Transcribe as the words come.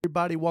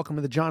Everybody, welcome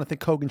to the Jonathan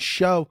Kogan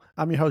Show.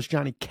 I'm your host,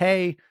 Johnny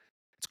K.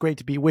 It's great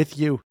to be with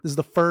you. This is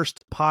the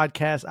first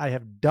podcast I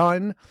have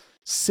done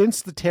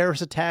since the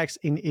terrorist attacks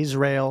in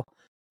Israel.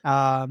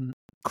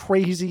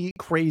 Crazy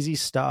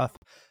stuff.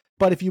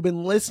 But if you've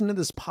been listening to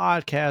this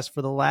podcast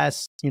for the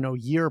last,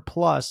 year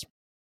plus,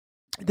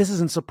 this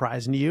isn't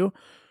surprising to you.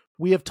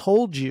 We have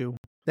told you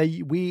that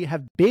we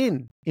have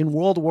been in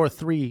World War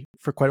III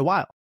for quite a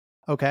while.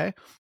 Okay.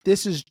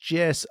 This is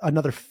just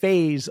another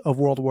phase of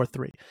World War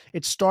III.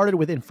 It started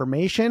with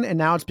information and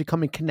now it's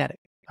becoming kinetic.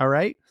 All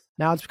right.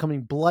 Now it's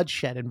becoming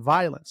bloodshed and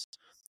violence.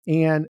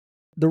 And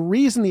the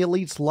reason the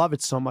elites love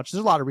it so much,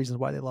 there's a lot of reasons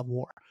why they love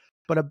war,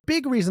 but a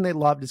big reason they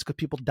love it is because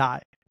people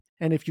die.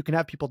 And if you can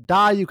have people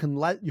die, you can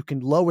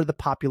lower the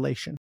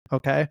population.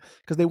 Okay.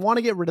 Because they want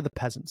to get rid of the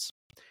peasants.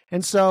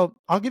 And so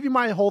I'll give you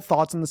my whole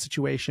thoughts on the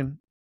situation.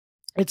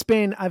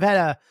 I've had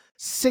a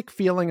sick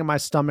feeling in my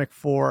stomach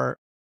for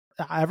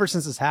ever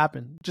since this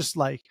happened, just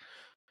like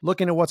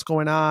looking at what's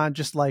going on,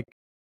 just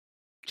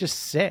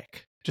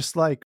sick,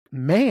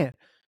 man,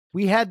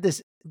 we had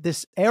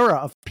this era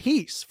of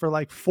peace for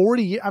like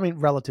 40 years. I mean,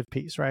 relative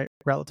peace, right?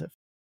 Relative,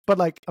 but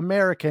like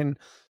American,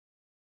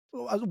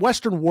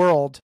 Western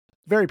world,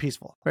 very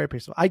peaceful, very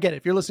peaceful. I get it.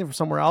 If you're listening from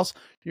somewhere else,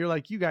 you're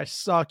like, you guys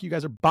suck. You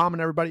guys are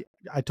bombing everybody.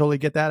 I totally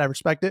get that. I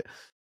respect it.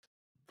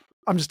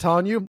 I'm just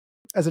telling you,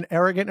 as an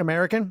arrogant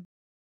American,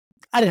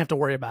 I didn't have to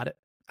worry about it.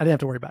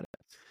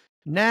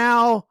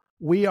 Now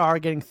we are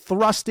getting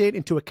thrusted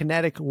into a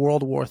kinetic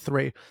World War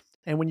III.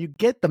 And when you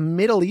get the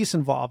Middle East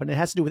involved, and it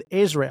has to do with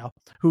Israel,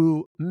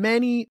 who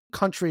many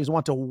countries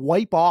want to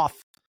wipe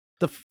off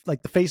the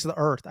face of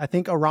the earth. I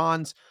think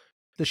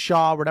the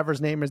Shah, whatever his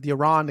name is,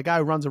 the guy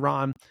who runs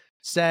Iran,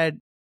 said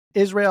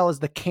Israel is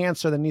the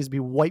cancer that needs to be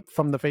wiped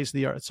from the face of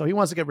the earth. So he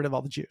wants to get rid of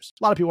all the Jews.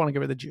 A lot of people want to get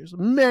rid of the Jews.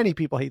 Many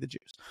people hate the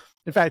Jews.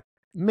 In fact,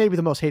 maybe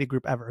the most hated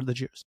group ever, the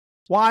Jews.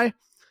 Why?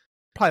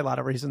 Probably a lot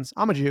of reasons.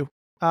 I'm a Jew.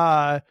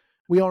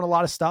 We own a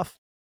lot of stuff.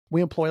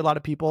 We employ a lot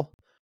of people.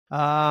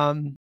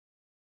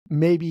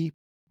 Maybe,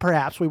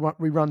 perhaps we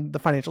run the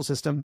financial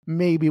system.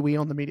 Maybe we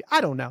own the media.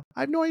 I don't know.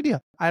 I have no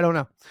idea. I don't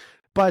know.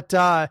 But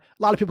a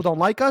lot of people don't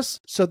like us.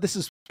 So this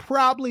is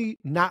probably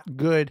not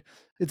good.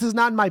 This is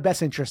not in my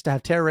best interest to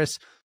have terrorists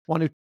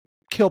want to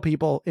kill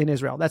people in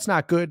Israel. That's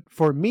not good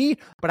for me,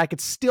 but I could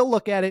still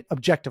look at it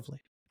objectively.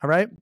 All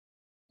right.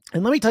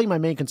 And let me tell you my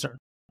main concern.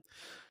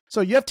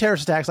 So you have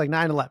terrorist attacks like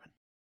 9/11.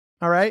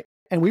 All right.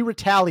 And we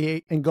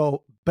retaliate and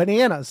go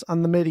bananas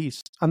on the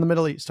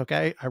Middle East,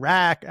 okay?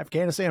 Iraq,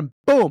 Afghanistan,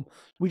 boom.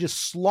 We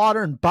just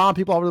slaughter and bomb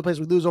people all over the place.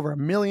 We lose over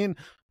 1 million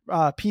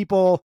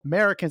people,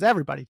 Americans,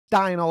 everybody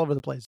dying all over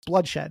the place.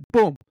 Bloodshed,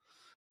 boom.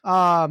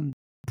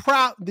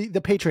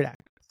 The Patriot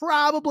Act,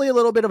 probably a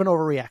little bit of an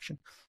overreaction.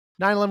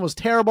 9/11 was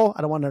terrible.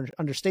 I don't want to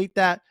understate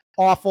that.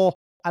 Awful.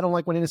 I don't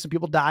like when innocent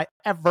people die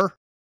ever.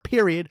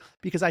 Period,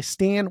 because I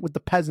stand with the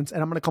peasants,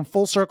 and I'm going to come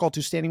full circle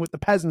to standing with the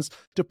peasants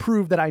to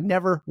prove that I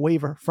never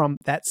waver from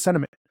that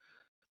sentiment.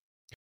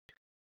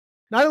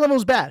 9/11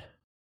 was bad,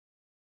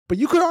 but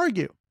you could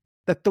argue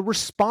that the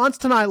response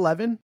to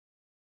 9/11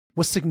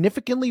 was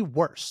significantly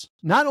worse.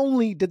 Not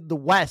only did the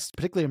West,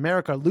 particularly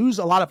America, lose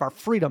a lot of our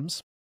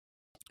freedoms,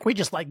 we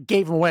just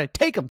gave them away.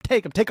 Take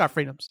our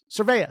freedoms.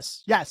 Survey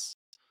us. Yes.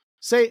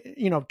 Say,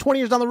 20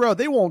 years down the road,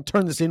 they won't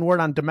turn this inward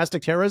on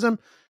domestic terrorism.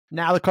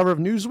 Now the cover of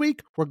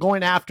Newsweek, we're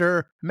going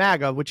after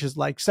MAGA, which is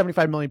like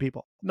 75 million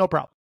people. No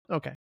problem.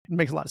 Okay. It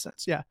makes a lot of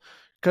sense. Yeah.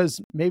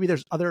 Because maybe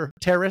there's other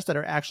terrorists that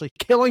are actually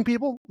killing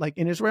people, like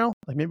in Israel.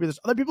 Like maybe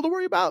there's other people to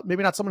worry about.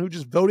 Maybe not someone who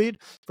just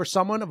voted for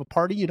someone of a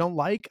party you don't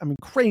like. I mean,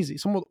 crazy.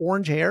 Someone with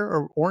orange hair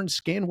or orange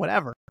skin,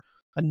 whatever.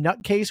 A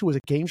nutcase who was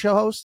a game show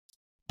host.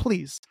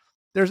 Please.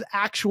 There's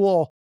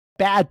actual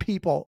bad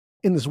people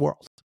in this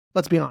world.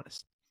 Let's be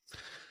honest.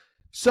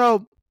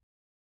 So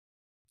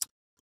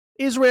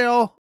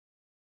Israel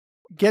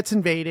gets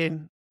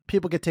invaded,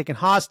 people get taken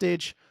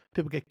hostage,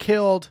 people get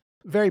killed,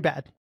 very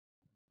bad.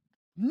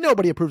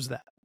 Nobody approves of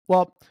that.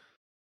 Well,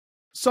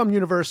 some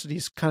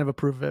universities kind of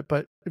approve of it,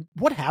 but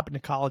what happened to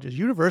colleges?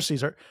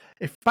 Universities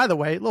by the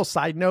way, a little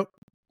side note,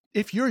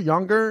 if you're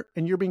younger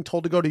and you're being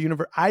told to go to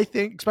university, I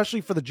think,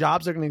 especially for the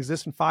jobs that are going to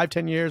exist in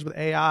 5-10 years with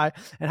AI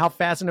and how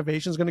fast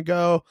innovation is going to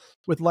go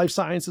with life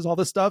sciences, all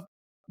this stuff,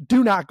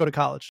 do not go to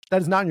college.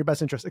 That is not in your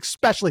best interest,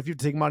 especially if you have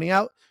to take money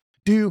out.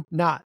 Do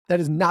not. That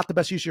is not the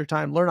best use of your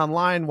time. Learn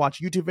online, watch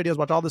YouTube videos,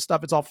 watch all this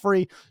stuff. It's all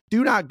free.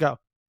 Do not go.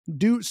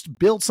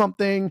 Build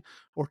something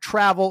or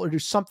travel or do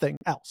something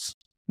else.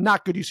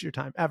 Not good use of your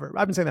time ever.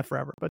 I've been saying that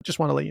forever, but just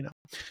want to let you know.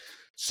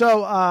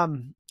 So,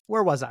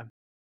 where was I?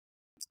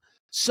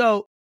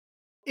 So,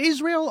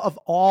 Israel of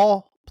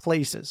all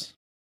places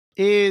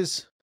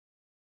is,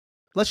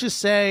 let's just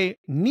say,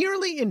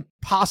 nearly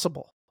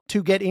impossible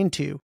to get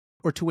into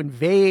or to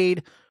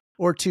invade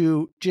or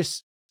to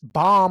just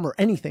bomb or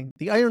anything.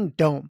 The Iron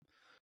Dome,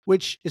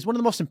 which is one of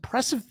the most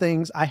impressive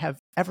things I have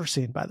ever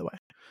seen, by the way.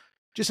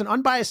 Just an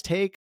unbiased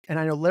take, and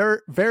I know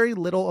very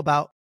little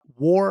about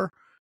war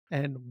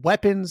and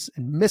weapons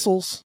and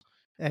missiles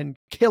and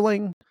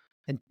killing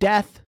and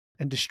death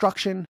and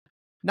destruction.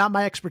 Not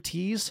my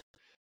expertise,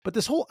 But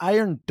this whole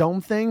Iron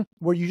Dome thing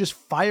where you just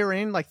fire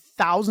in like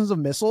thousands of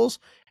missiles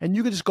and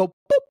you can just go boop,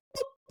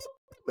 boop,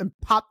 boop, and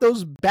pop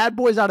those bad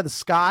boys out of the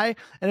sky.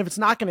 And if it's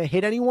not going to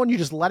hit anyone, you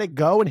just let it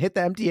go and hit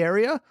the empty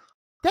area.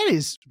 That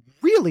is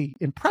really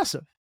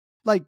impressive.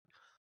 Like,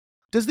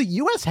 does the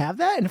US have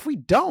that? And if we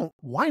don't,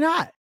 why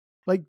not?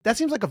 Like, that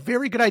seems like a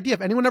very good idea.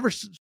 If anyone ever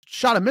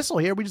shot a missile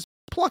here, we just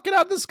pluck it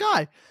out of the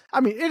sky. I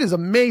mean, it is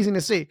amazing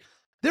to see.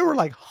 There were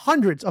like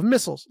hundreds of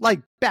missiles, like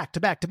back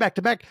to back to back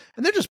to back,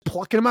 and they're just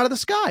plucking them out of the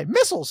sky.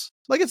 Missiles,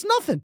 like it's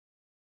nothing.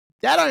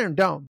 That Iron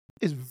Dome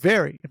is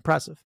very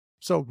impressive.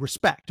 So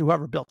respect to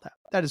whoever built that.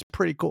 That is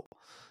pretty cool.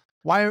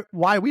 Why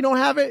we don't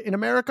have it in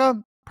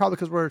America? Probably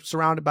because we're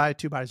surrounded by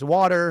two bodies of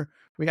water.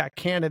 We got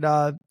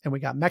Canada and we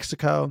got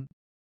Mexico.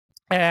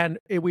 And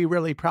we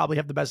really probably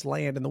have the best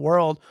land in the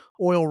world,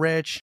 oil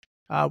rich.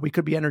 We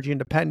could be energy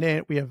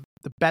independent. We have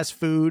the best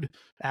food,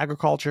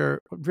 agriculture.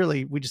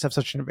 Really, we just have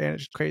such an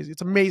advantage. It's crazy.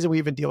 It's amazing we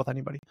even deal with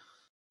anybody.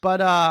 But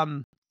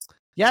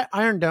yeah,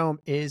 Iron Dome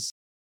is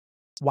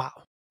wow.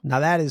 Now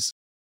that is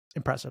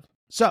impressive.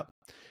 So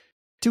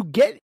to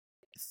get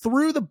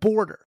through the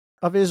border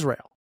of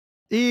Israel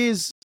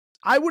is,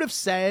 I would have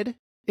said,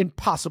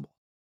 impossible.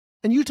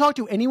 And you talk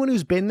to anyone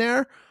who's been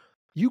there,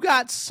 you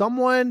got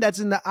someone that's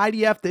in the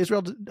IDF, the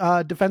Israel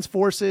Defense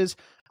Forces,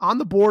 on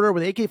the border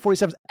with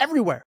AK-47s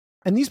everywhere.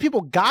 And these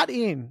people got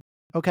in,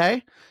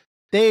 okay?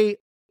 They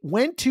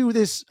went to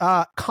this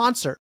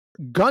concert,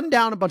 gunned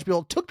down a bunch of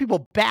people, took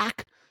people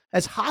back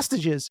as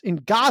hostages in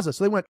Gaza.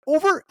 So they went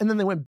over and then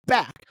they went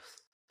back.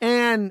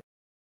 And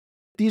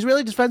the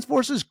Israeli Defense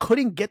Forces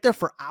couldn't get there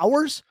for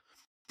hours.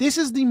 This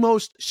is the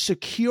most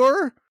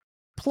secure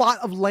plot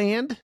of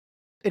land.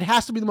 It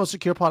has to be the most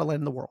secure plot of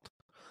land in the world.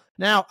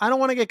 Now, I don't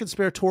want to get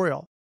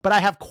conspiratorial, but I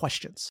have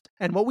questions.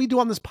 And what we do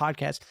on this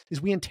podcast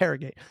is we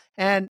interrogate.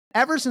 And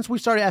ever since we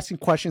started asking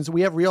questions,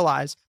 we have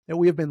realized that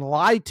we have been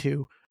lied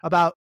to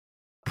about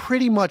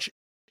pretty much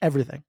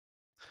everything.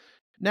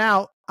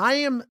 Now, I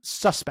am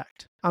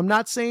suspect. I'm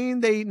not saying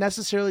they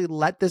necessarily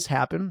let this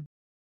happen,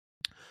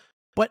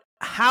 but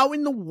how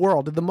in the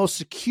world did the most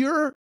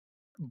secure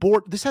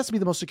border, this has to be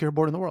the most secure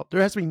border in the world.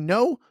 There has to be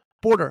no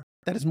border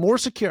that is more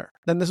secure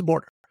than this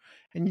border.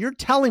 And you're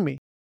telling me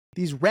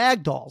these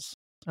ragdolls,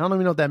 I don't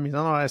even know what that means. I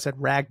don't know why I said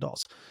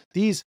ragdolls.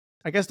 These,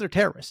 I guess they're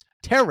terrorists.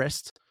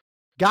 Terrorists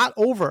got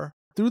over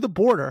through the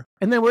border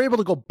and then were able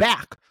to go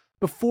back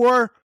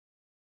before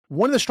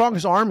one of the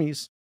strongest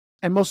armies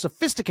and most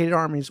sophisticated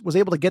armies was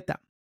able to get them.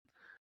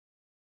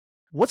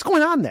 What's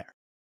going on there?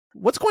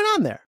 What's going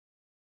on there?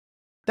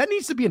 That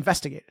needs to be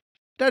investigated.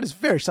 That is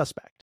very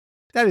suspect.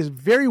 That is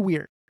very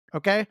weird.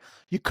 Okay?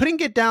 You couldn't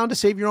get down to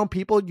save your own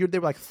people. They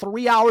were like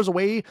 3 hours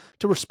away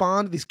to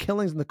respond to these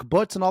killings and the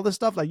kibbutz and all this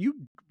stuff. Like,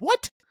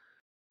 what?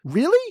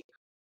 Really?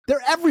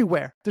 They're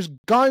everywhere. There's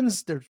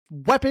guns, there's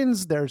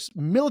weapons, there's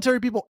military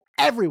people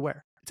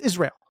everywhere. It's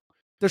Israel.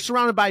 They're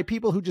surrounded by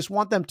people who just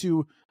want them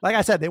to, like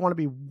I said, they want to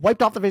be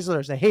wiped off the face of the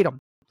earth. They hate them.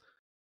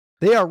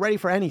 They are ready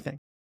for anything.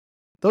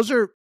 Those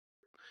are,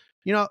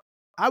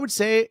 I would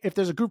say if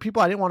there's a group of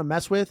people I didn't want to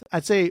mess with,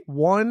 I'd say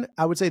one,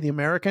 I would say the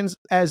Americans.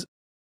 As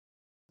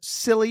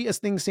silly as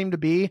things seem to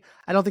be,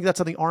 I don't think that's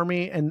how the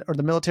army or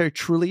the military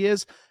truly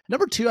is.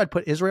 Number two, I'd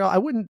put Israel. I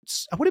wouldn't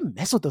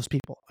mess with those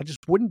people. I just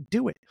wouldn't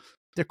do it.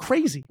 They're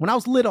crazy. When I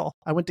was little,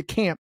 I went to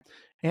camp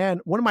and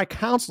one of my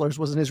counselors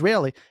was an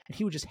Israeli and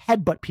he would just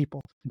headbutt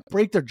people and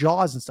break their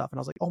jaws and stuff. And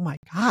I was like, oh my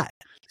God,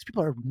 these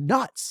people are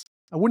nuts.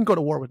 I wouldn't go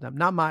to war with them.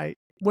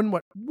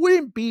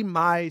 Wouldn't be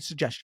my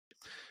suggestion.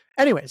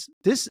 Anyways,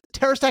 this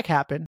terrorist attack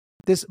happened.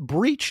 This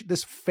breach,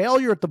 this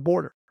failure at the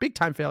border, big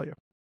time failure,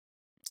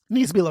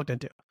 needs to be looked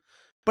into.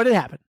 But it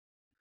happened.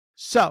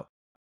 So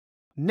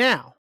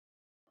now,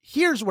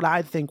 here's what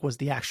I think was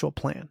the actual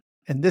plan.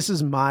 And this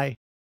is my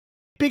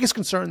biggest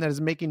concern that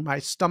is making my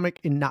stomach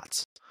in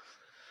knots.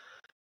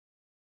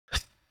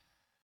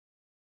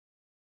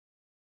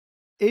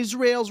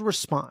 Israel's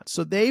response.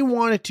 So they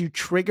wanted to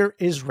trigger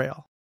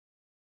Israel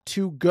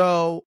to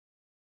go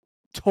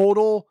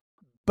total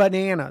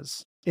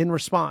bananas in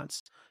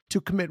response, to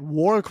commit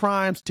war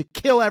crimes, to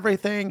kill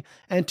everything,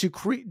 and to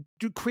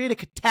create a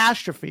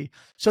catastrophe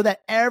so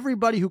that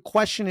everybody who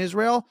questioned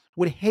Israel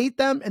would hate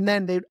them, and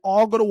then they'd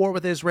all go to war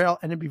with Israel,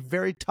 and it'd be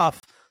very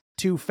tough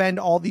to fend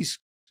all these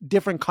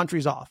different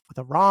countries off. With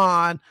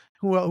Iran,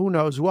 who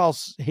knows who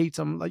else hates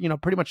them?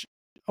 Pretty much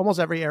almost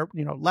every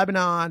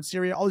Lebanon,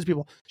 Syria, all these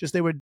people, just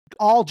they would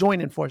all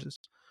join in forces.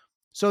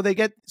 So they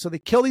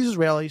kill these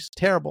Israelis,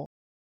 terrible.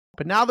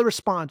 But now the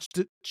response,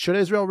 should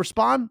Israel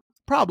respond?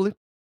 Probably.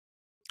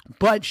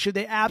 But should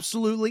they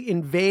absolutely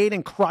invade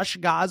and crush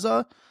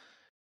Gaza?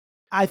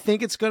 I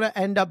think it's going to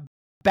end up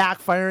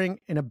backfiring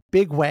in a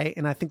big way.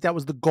 And I think that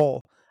was the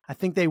goal. I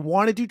think they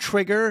wanted to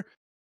trigger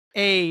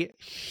a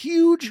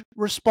huge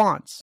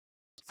response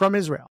from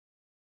Israel.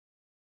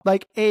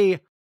 Like a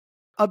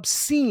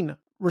obscene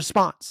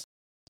response.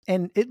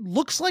 And it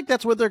looks like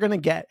that's what they're going to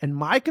get. And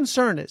my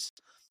concern is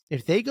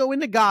if they go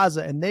into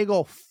Gaza and they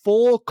go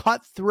full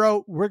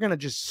cutthroat, we're going to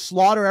just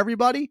slaughter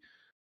everybody.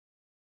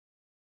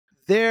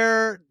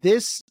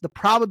 the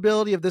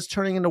probability of this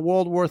turning into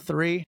World War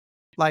III,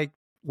 like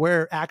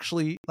where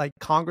actually like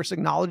Congress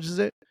acknowledges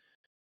it,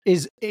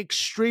 is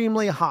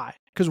extremely high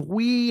because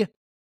we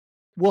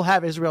will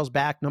have Israel's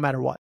back no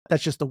matter what.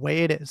 That's just the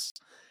way it is.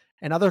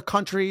 And other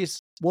countries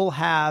will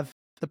have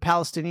the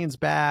Palestinians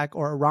back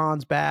or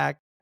Iran's back.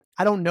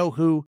 I don't know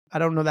who. I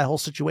don't know that whole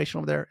situation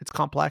over there. It's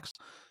complex.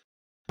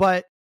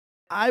 But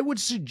I would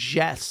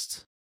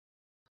suggest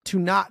to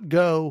not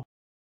go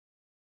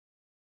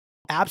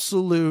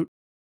absolute,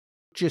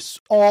 just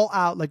all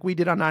out like we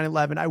did on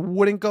 9/11. I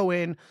wouldn't go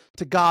in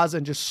to Gaza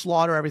and just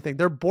slaughter everything.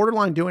 They're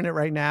borderline doing it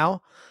right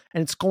now,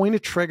 and it's going to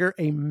trigger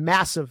a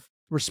massive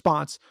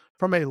response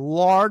from a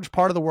large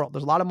part of the world.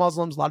 There's a lot of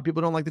Muslims, a lot of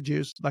people don't like the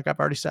Jews, like I've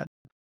already said.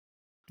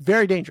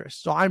 Very dangerous.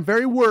 So I'm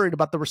very worried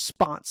about the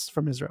response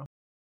from Israel.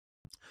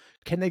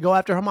 Can they go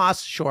after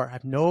Hamas? Sure, I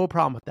have no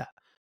problem with that.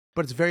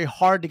 But it's very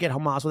hard to get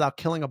Hamas without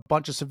killing a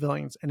bunch of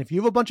civilians. And if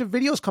you have a bunch of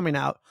videos coming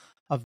out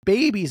of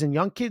babies and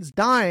young kids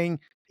dying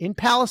in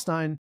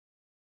Palestine,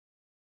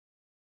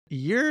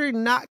 you're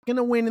not going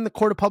to win in the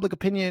court of public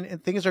opinion,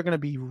 and things are going to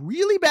be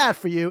really bad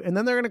for you. And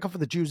then they're going to come for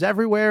the Jews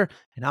everywhere.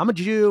 And I'm a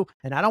Jew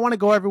and I don't want to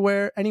go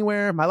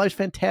anywhere. My life's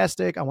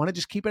fantastic. I want to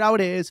just keep it how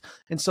it is.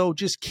 And so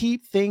just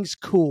keep things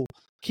cool.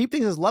 Keep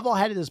things as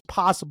level-headed as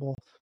possible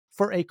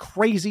for a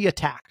crazy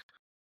attack.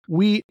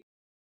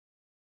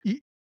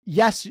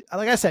 Yes,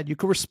 like I said, you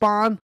could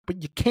respond,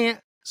 but you can't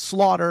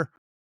slaughter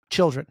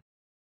children.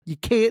 You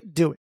can't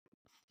do it.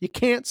 You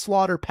can't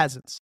slaughter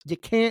peasants. You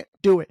can't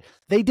do it.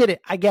 They did it.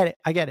 I get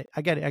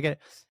it.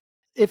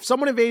 If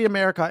someone invaded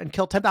America and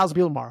killed 10,000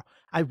 people tomorrow,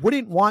 I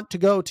wouldn't want to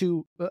go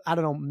to,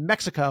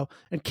 Mexico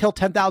and kill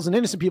 10,000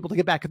 innocent people to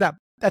get back at them.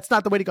 That's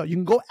not the way to go. You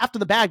can go after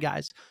the bad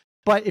guys,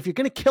 but if you're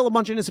going to kill a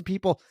bunch of innocent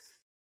people,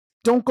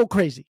 don't go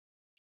crazy.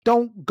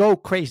 Don't go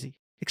crazy,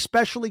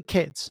 especially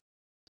kids.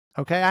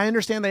 Okay, I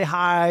understand they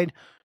hide,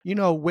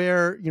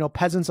 where,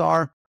 peasants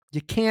are. You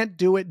can't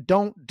do it.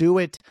 Don't do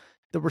it.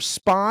 The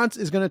response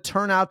is going to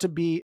turn out to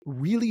be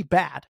really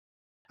bad,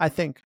 I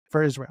think,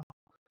 for Israel.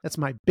 That's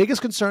my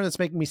biggest concern. That's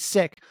making me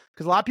sick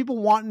because a lot of people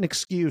want an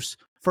excuse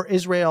for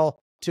Israel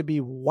to be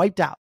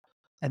wiped out.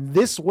 And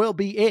this will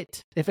be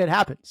it if it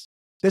happens.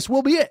 This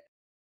will be it.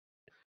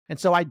 And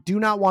so I do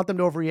not want them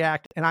to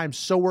overreact. And I'm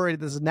so worried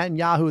this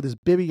Netanyahu, this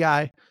Bibi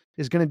guy,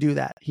 is going to do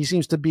that. He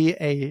seems to be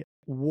a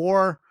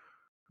war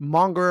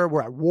monger.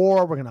 We're at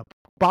war. We're going to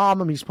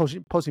bomb him. He's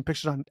posting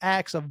pictures on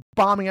X of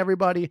bombing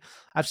everybody.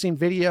 I've seen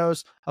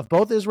videos of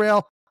both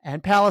Israel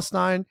and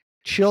Palestine.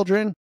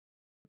 Children,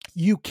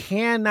 you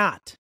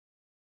cannot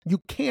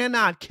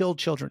kill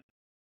children.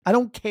 I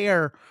don't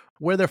care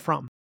where they're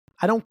from.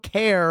 I don't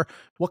care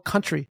what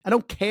country. I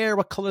don't care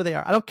what color they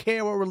are. I don't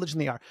care what religion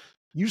they are.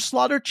 You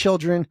slaughter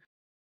children,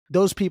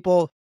 those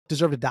people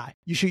deserve to die.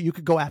 You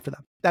could go after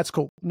them. That's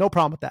cool. No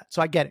problem with that.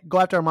 So I get it. Go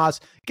after Hamas.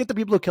 Get the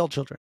people who kill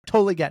children.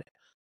 Totally get it.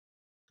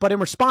 But in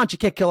response, you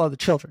can't kill other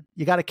children.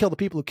 You got to kill the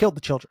people who killed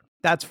the children.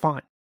 That's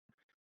fine.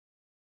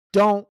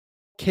 Don't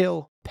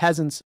kill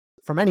peasants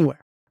from anywhere.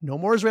 No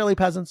more Israeli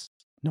peasants.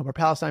 No more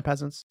Palestine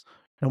peasants.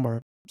 No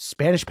more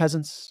Spanish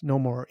peasants. No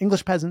more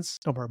English peasants.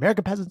 No more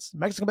American peasants.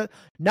 Mexican peasants.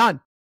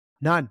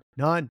 None.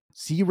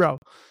 Zero.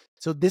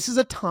 So this is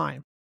a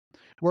time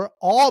where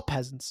all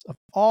peasants of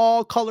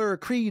all color,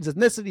 creeds,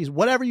 ethnicities,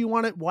 whatever you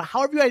want it,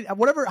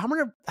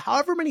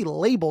 however many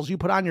labels you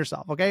put on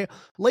yourself, okay?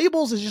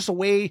 Labels is just a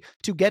way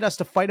to get us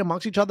to fight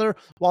amongst each other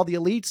while the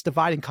elites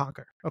divide and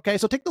conquer, okay?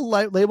 So take the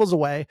labels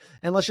away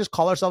and let's just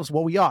call ourselves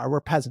what we are.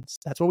 We're peasants.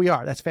 That's what we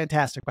are. That's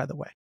fantastic, by the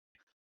way.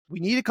 We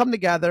need to come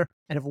together,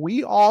 and if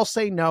we all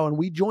say no and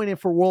we join in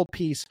for world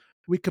peace,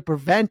 we could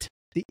prevent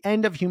the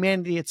end of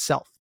humanity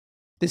itself.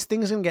 This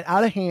thing is going to get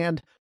out of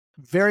hand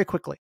very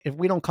quickly if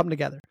we don't come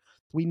together.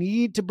 We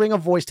need to bring a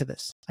voice to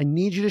this. I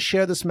need you to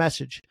share this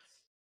message.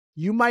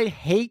 You might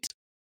hate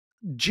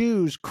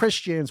Jews,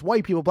 Christians,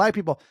 white people, black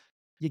people.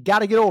 You got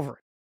to get over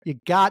it. You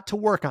got to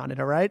work on it,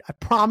 all right? I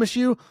promise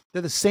you,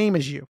 they're the same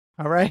as you,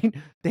 all right?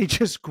 They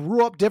just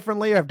grew up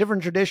differently or have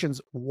different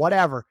traditions,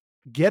 whatever.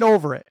 Get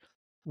over it.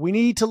 We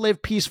need to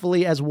live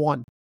peacefully as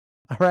one,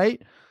 all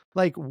right?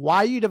 Like, why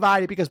are you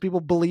divided because people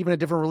believe in a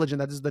different religion?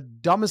 That is the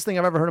dumbest thing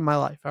I've ever heard in my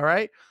life, all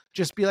right?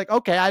 Just be like,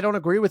 okay, I don't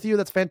agree with you.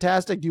 That's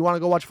fantastic. Do you want to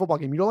go watch a football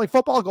game? You don't like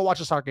football? Go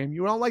watch a soccer game.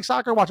 You don't like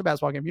soccer? Watch a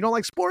basketball game. You don't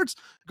like sports?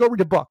 Go read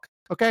a book,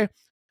 okay?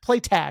 Play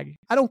tag.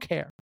 I don't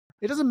care.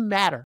 It doesn't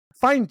matter.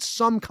 Find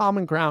some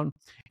common ground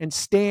and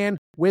stand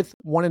with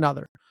one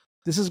another.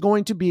 This is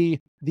going to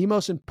be the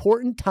most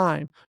important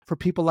time for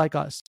people like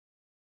us.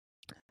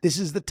 This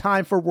is the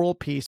time for world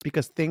peace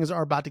because things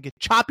are about to get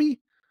choppy,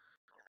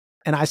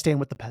 and I stand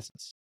with the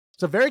peasants.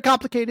 So very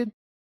complicated,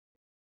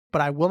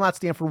 but I will not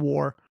stand for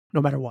war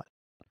no matter what.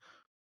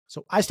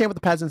 So I stand with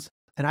the peasants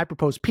and I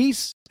propose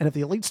peace. And if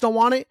the elites don't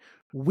want it,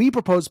 we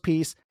propose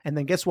peace. And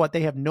then guess what?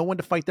 They have no one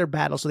to fight their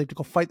battle. So they have to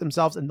go fight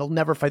themselves, and they'll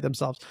never fight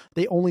themselves.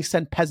 They only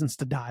send peasants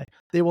to die.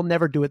 They will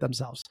never do it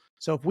themselves.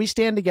 So if we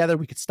stand together,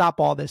 we could stop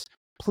all this.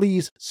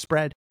 Please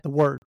spread the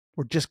word.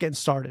 We're just getting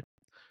started.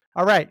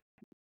 All right,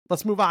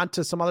 let's move on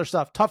to some other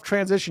stuff. Tough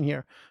transition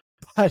here.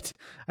 But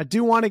I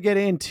do want to get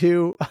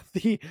into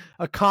the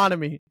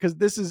economy because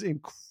this is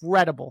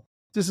incredible.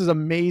 This is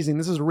amazing.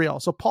 This is real.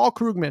 So Paul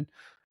Krugman,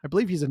 I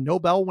believe he's a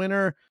Nobel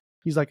winner.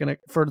 He's like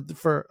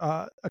for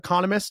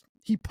economist.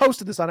 He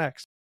posted this on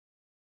X.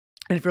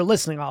 And if you're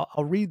listening,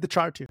 I'll read the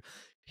chart to you.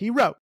 He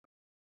wrote,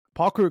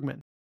 Paul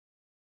Krugman,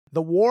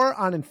 the war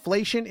on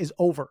inflation is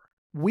over.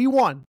 We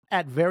won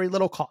at very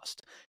little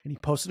cost. And he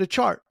posted a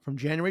chart from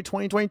January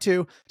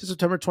 2022 to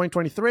September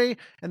 2023.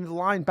 And the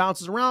line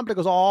bounces around, but it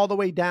goes all the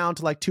way down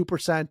to like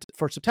 2%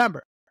 for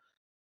September.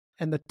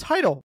 And the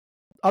title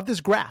of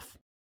this graph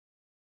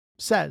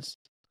says,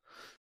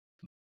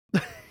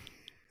 I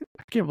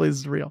can't believe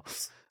this is real.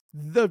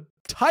 The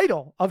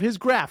title of his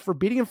graph for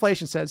beating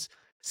inflation says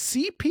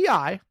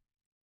CPI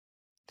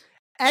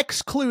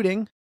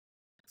excluding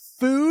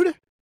food,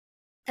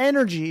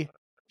 energy,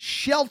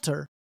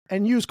 shelter,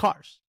 and used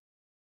cars.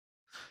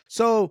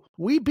 So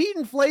we beat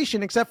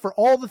inflation except for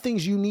all the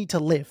things you need to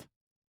live.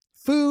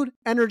 Food,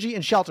 energy,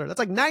 and shelter. That's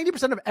like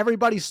 90% of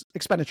everybody's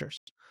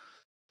expenditures.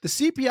 The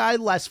CPI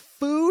less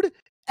food,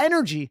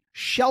 energy,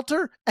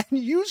 shelter, and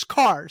used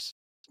cars.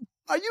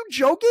 Are you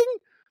joking?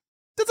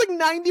 That's like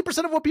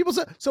 90% of what people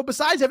say. So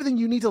besides everything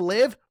you need to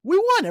live, we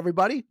won,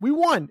 everybody. We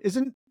won.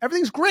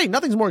 Everything's great.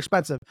 Nothing's more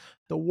expensive.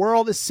 The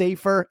world is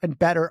safer and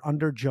better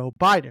under Joe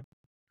Biden.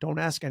 Don't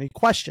ask any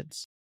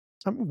questions.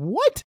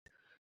 What?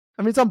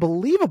 I mean, it's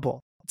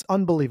unbelievable. It's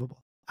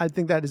unbelievable. I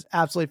think that is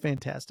absolutely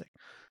fantastic.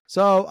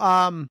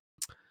 So,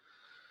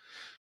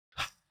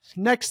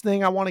 next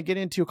thing I want to get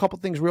into a couple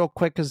things real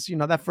quick because,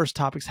 that first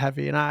topic's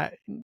heavy and I'm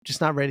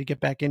just not ready to get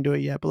back into it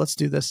yet, but let's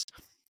do this.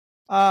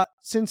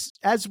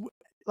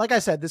 Like I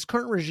said, this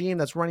current regime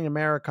that's running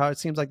America, it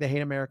seems like they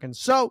hate Americans.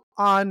 So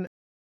on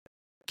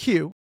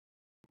Q,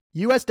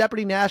 U.S.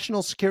 Deputy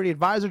National Security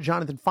Advisor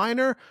Jonathan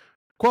Feiner,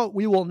 quote,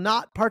 we will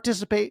not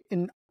participate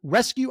in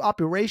rescue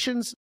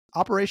operations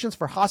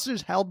for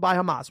hostages held by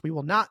Hamas. We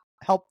will not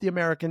help the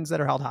Americans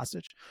that are held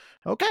hostage.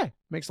 Okay,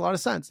 makes a lot of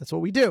sense. That's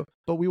what we do.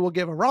 But we will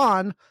give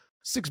Iran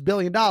 $6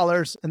 billion,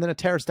 and then a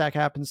terrorist attack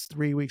happens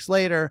 3 weeks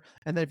later.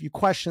 And then if you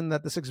question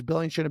that the $6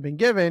 billion should have been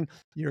given,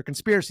 you're a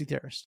conspiracy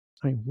theorist.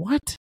 I mean,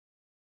 what?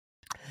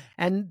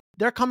 And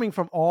they're coming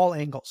from all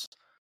angles.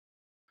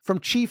 From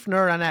Chief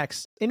Nerd on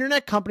X,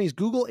 internet companies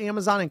Google,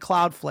 Amazon, and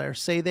Cloudflare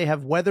say they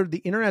have weathered the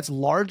internet's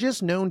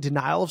largest known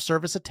denial of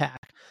service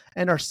attack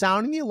and are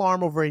sounding the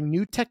alarm over a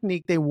new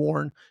technique they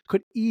warn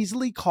could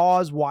easily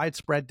cause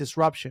widespread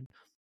disruption.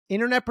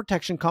 Internet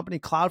protection company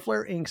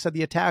Cloudflare Inc. said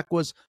the attack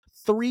was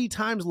 3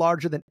 times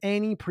larger than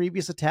any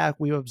previous attack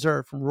we've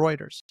observed from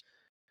Reuters.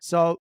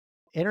 So,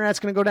 internet's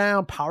going to go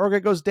down, power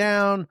grid goes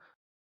down,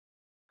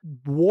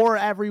 war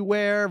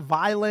everywhere,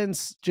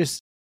 violence,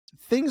 just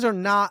things are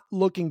not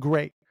looking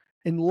great.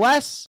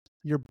 Unless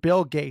you're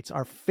Bill Gates,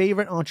 our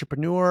favorite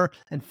entrepreneur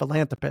and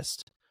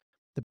philanthropist.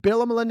 The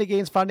Bill and Melinda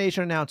Gates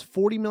Foundation announced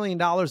 $40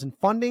 million in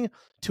funding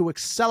to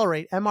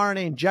accelerate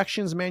mRNA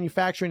injections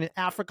manufacturing in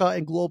Africa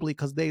and globally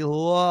because they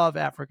love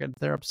Africans.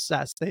 They're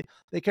obsessed.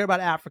 They care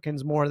about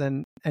Africans more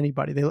than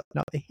anybody. They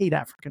hate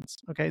Africans.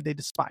 Okay, they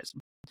despise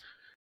them.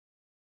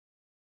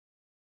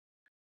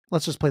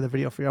 Let's just play the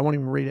video for you. I won't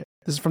even read it.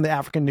 This is from the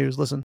African News.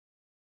 Listen.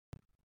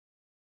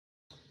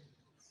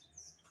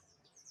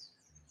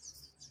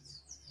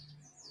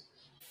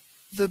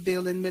 The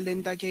Bill and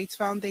Melinda Gates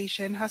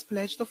Foundation has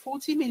pledged a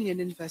 $40 million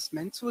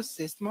investment to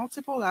assist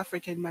multiple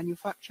African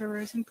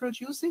manufacturers in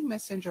producing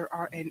messenger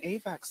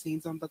RNA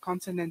vaccines on the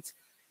continent.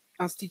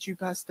 Institut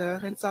Pasteur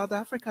and South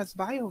Africa's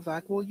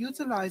BioVac will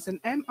utilize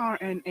an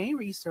mRNA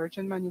research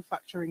and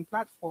manufacturing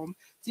platform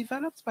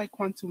developed by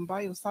Quantum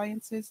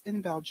Biosciences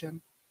in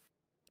Belgium.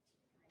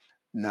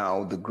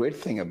 Now, the great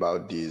thing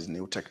about this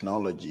new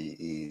technology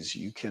is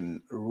you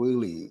can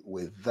really,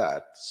 with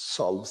that,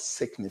 solve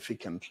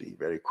significantly,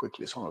 very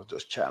quickly, some of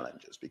those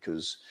challenges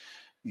because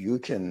you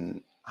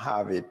can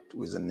have it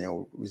with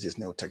this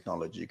new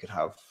technology. You could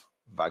have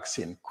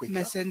vaccine quicker.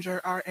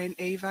 Messenger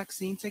RNA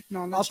vaccine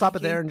technology. I'll stop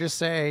it there and just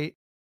say,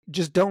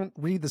 just don't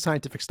read the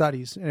scientific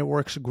studies, and it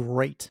works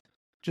great.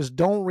 Just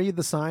don't read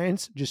the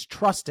science. Just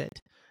trust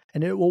it,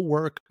 and it will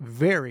work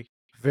very,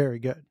 very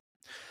good.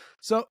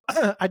 So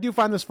I do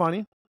find this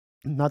funny.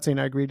 I'm not saying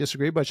I agree,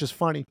 disagree, but it's just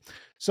funny.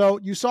 So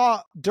you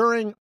saw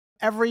during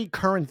every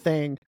current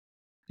thing,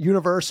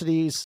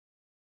 universities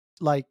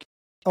like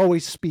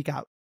always speak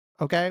out.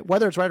 Okay.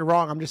 Whether it's right or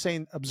wrong, I'm just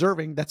saying,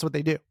 observing, that's what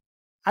they do.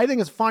 I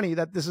think it's funny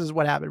that this is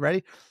what happened.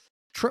 Ready?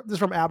 This is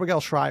from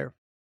Abigail Schreier.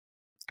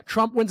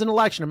 Trump wins an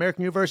election.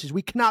 American universities.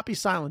 We cannot be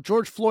silent.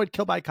 George Floyd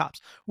killed by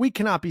cops. We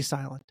cannot be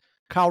silent.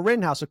 Kyle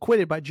Rittenhouse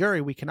acquitted by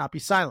jury. We cannot be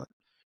silent.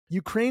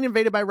 Ukraine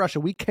invaded by Russia.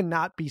 We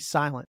cannot be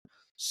silent.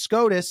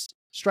 SCOTUS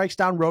strikes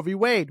down Roe v.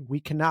 Wade.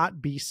 We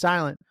cannot be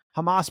silent.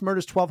 Hamas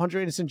murders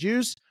 1,200 innocent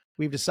Jews.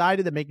 We've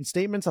decided that making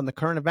statements on the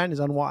current event is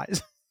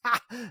unwise.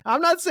 I'm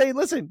not saying,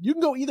 listen, you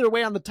can go either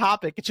way on the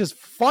topic. It's just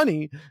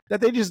funny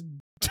that they just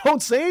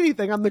don't say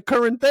anything on the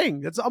current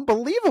thing. It's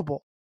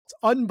unbelievable. It's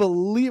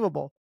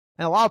unbelievable.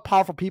 And a lot of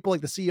powerful people like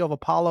the CEO of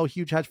Apollo,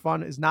 huge hedge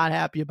fund, is not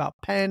happy about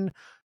Penn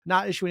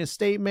not issuing a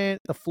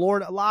statement. The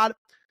Florida, a lot.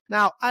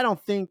 Now, I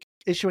don't think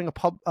issuing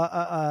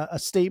a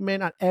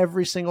statement on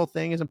every single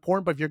thing is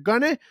important. But if you're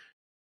going to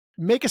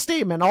make a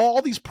statement on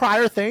all these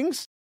prior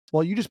things,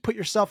 well, you just put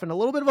yourself in a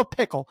little bit of a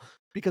pickle,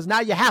 because now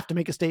you have to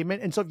make a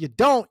statement. And so if you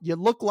don't, you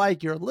look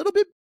like you're a little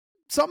bit,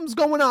 something's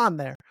going on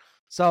there.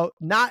 So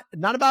not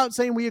about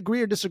saying we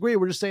agree or disagree.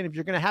 We're just saying if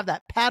you're going to have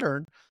that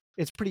pattern,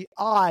 it's pretty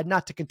odd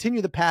not to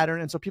continue the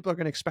pattern. And so people are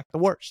going to expect the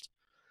worst.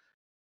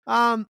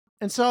 And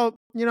so,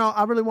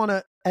 I really want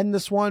to end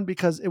this one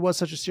because it was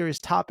such a serious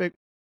topic.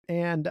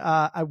 And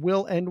I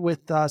will end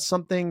with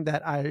something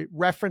that I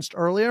referenced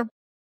earlier.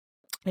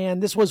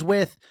 And this was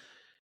with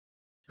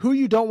who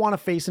you don't want to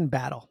face in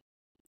battle.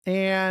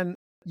 And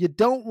you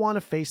don't want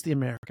to face the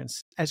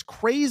Americans. As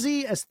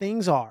crazy as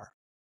things are,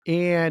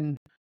 and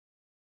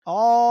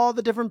all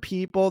the different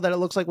people that it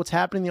looks like what's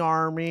happening in the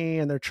army,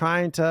 and they're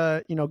trying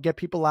to, get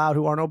people out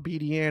who aren't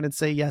obedient and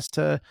say yes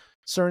to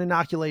certain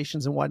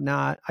inoculations and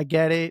whatnot. I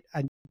get it.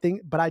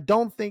 But I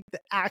don't think the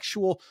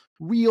actual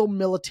real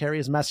military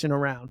is messing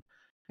around.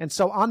 And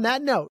so on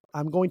that note,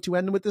 I'm going to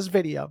end with this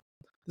video.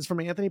 This is from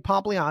Anthony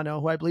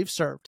Pompliano, who I believe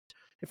served.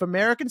 If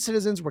American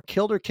citizens were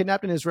killed or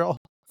kidnapped in Israel,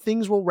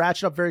 things will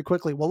ratchet up very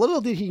quickly. Well, little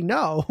did he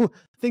know,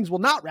 things will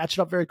not ratchet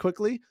up very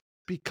quickly,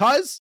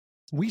 because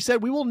we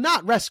said we will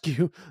not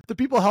rescue the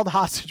people held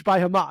hostage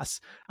by Hamas.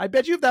 I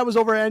bet you if that was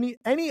over any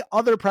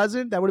other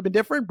president, that would have been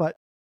different. But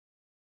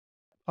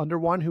under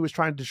one who was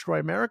trying to destroy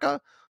America,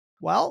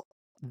 well,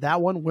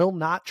 that one will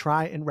not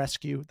try and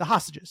rescue the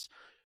hostages.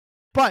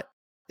 But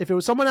if it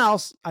was someone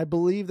else, I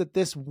believe that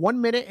this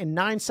 1 minute and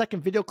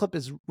 9-second video clip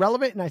is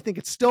relevant, and I think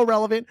it's still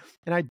relevant.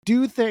 And I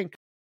do think,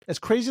 as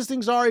crazy as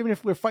things are, even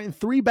if we're fighting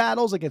 3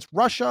 battles against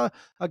Russia,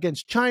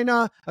 against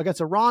China, against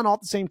Iran all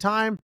at the same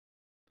time,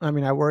 I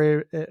mean, I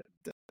worry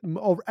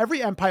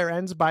every empire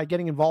ends by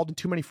getting involved in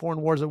too many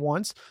foreign wars at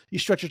once. You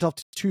stretch yourself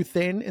too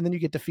thin, and then you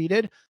get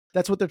defeated.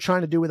 That's what they're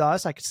trying to do with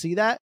us. I could see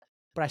that.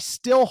 But I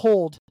still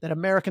hold that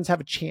Americans have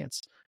a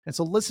chance. And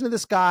so listen to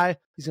this guy.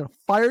 He's going to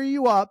fire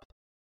you up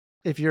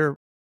if you're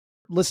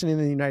listening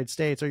in the United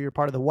States or you're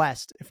part of the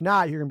West. If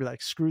not, you're going to be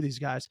like, screw these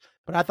guys.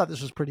 But I thought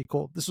this was pretty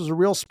cool. This was a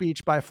real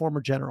speech by a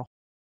former general.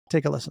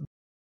 Take a listen.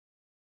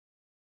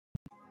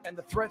 And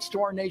the threats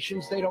to our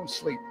nations, they don't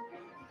sleep.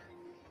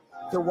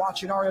 They're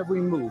watching our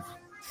every move.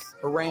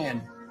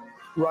 Iran,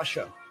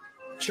 Russia,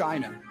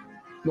 China,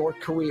 North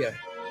Korea,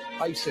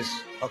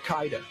 ISIS,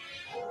 Al-Qaeda.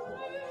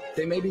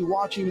 They may be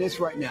watching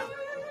this right now.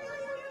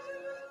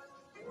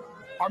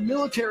 Our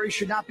military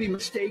should not be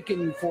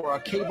mistaken for a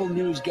cable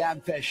news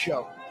gabfest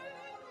show.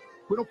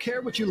 We don't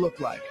care what you look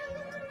like.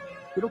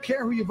 We don't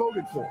care who you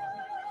voted for,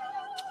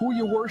 who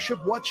you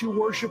worship, what you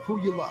worship, who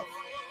you love.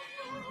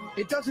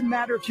 It doesn't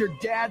matter if your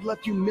dad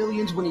left you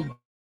millions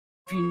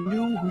if you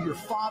knew who your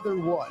father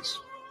was.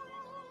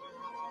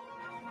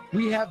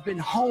 We have been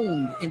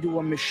honed into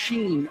a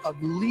machine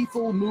of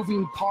lethal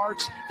moving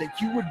parts that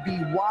you would be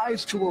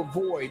wise to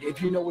avoid if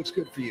you know what's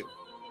good for you.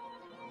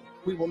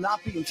 We will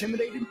not be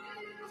intimidated.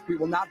 We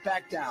will not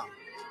back down.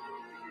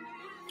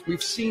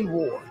 We've seen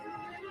war.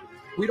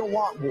 We don't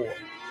want war.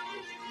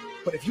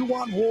 But if you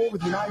want war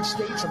with the United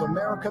States of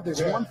America,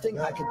 there's one thing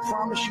I can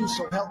promise you,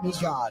 so help me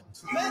God.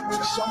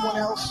 Someone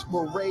else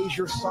will raise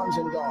your sons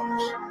and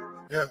daughters.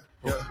 Damn.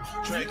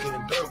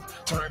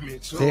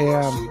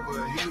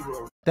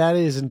 That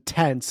is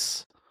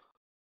intense.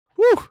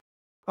 Woo!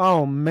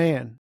 Oh,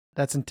 man.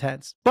 That's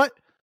intense. But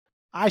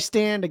I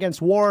stand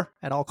against war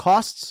at all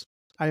costs.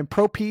 I am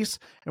pro-peace,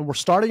 and we're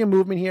starting a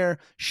movement here.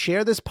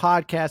 Share this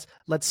podcast.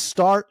 Let's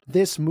start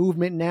this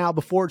movement now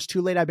before it's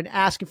too late. I've been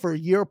asking for a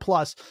year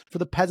plus for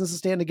the peasants to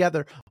stand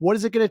together. What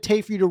is it going to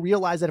take for you to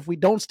realize that if we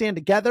don't stand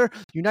together,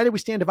 united we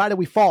stand, divided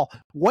we fall?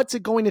 What's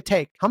it going to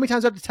take? How many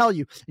times do I have to tell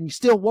you? And you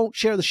still won't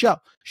share the show.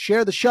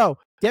 Share the show.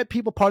 Get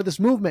people part of this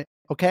movement,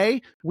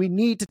 okay? We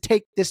need to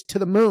take this to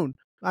the moon.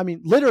 I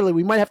mean, literally,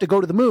 we might have to go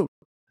to the moon.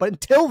 But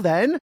until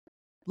then,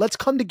 let's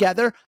come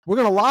together. We're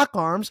going to lock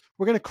arms.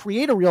 We're going to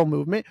create a real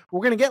movement. We're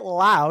going to get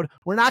loud.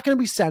 We're not going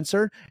to be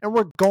censored. And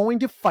we're going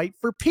to fight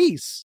for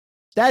peace.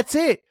 That's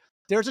it.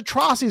 There's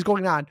atrocities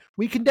going on.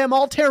 We condemn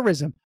all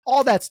terrorism,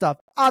 all that stuff,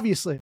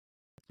 obviously.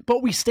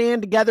 But we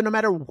stand together no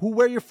matter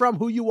where you're from,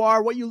 who you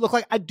are, what you look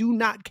like. I do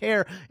not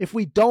care. If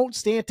we don't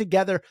stand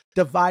together,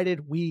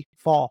 divided, we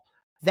fall.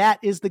 That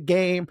is the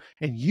game,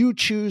 and you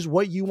choose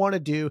what you want to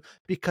do,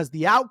 because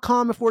the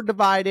outcome, if we're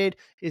divided,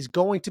 is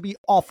going to be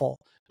awful.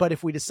 But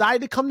if we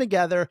decide to come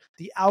together,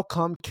 the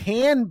outcome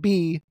can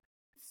be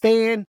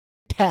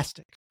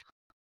fantastic.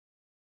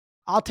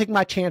 I'll take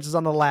my chances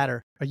on the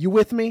ladder. Are you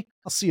with me?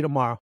 I'll see you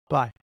tomorrow.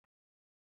 Bye.